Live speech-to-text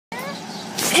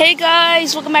Hey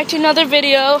guys, welcome back to another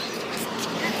video. Okay,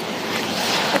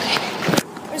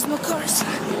 there's no cars.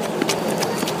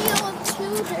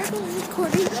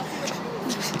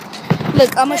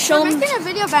 Look, I'm gonna show them. I'm making a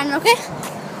video banner, okay?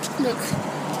 Look.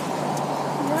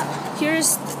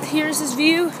 Here's his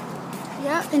view.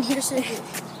 Yeah, and here's his view.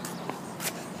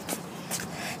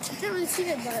 I can't really see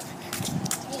it, but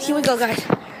Here we go, guys.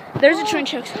 There's a train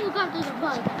track. Oh god, there's a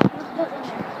bug.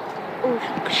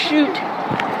 Oh shoot!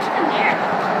 Come here.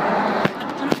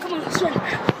 Come on, let's run.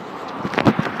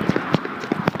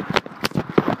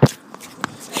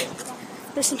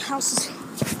 There's some houses.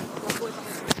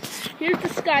 Here's the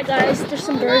sky, guys. There's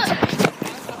some birds.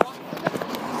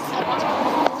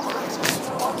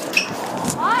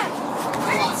 What?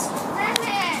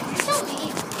 You're so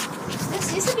weak.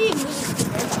 This used to be a movie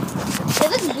theater. It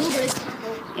looks blue, but it's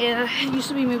purple. Yeah, it used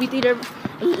to be a movie theater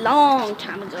a long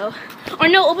time ago. Or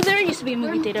no, over there it used to be a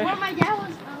movie theater. Where my dad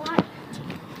was alive.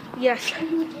 Yes. And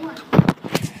he was born.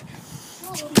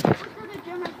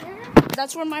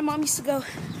 That's where my mom used to go.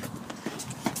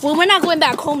 Well, we're not going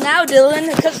back home now,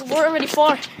 Dylan, because we're already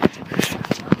far.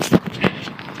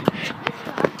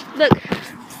 Look,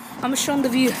 I'm going to show them the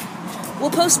view.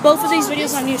 We'll post both of these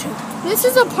videos on YouTube. This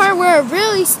is a part where it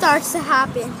really starts to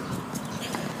happen.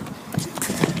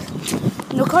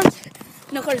 No cars?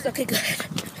 No cars. Okay, good.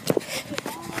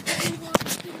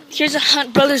 Here's a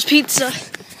Hunt Brothers Pizza.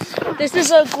 This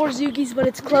is a Gorzuki's, but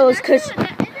it's closed because Isn't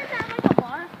that like a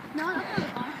bar? No, that's not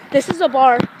a bar. this is a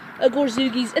bar, a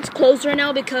Gorzuki's. It's closed right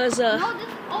now because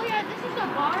Oh yeah, this is a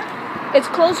bar. it's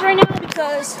closed right now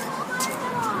because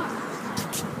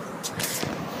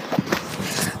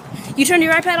you turned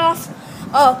your iPad off.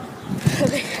 Oh,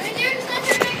 okay.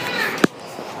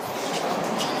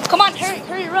 Come on,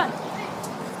 hurry, run.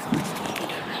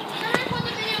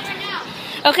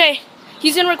 Okay,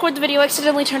 he's gonna record the video.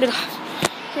 Accidentally turned it off.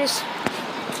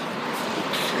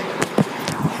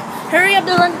 Hurry up,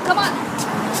 Dylan. Come on.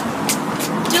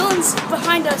 Dylan's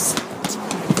behind us.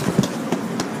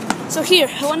 So here,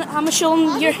 I'm gonna show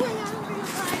him here.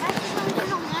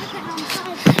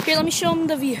 Here, let me show him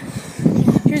the view.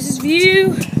 Here's his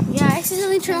view. Yeah, I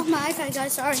accidentally turned off my iPad,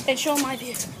 guys. Sorry. And show him my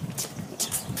view.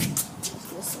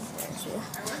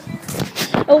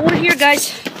 Oh, we're here,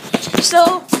 guys.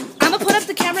 So I'm gonna put up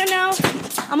the camera now.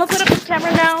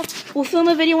 We'll film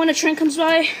a video when a train comes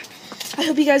by. I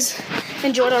hope you guys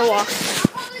enjoyed our walk.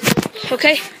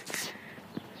 Okay?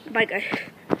 Bye, guys.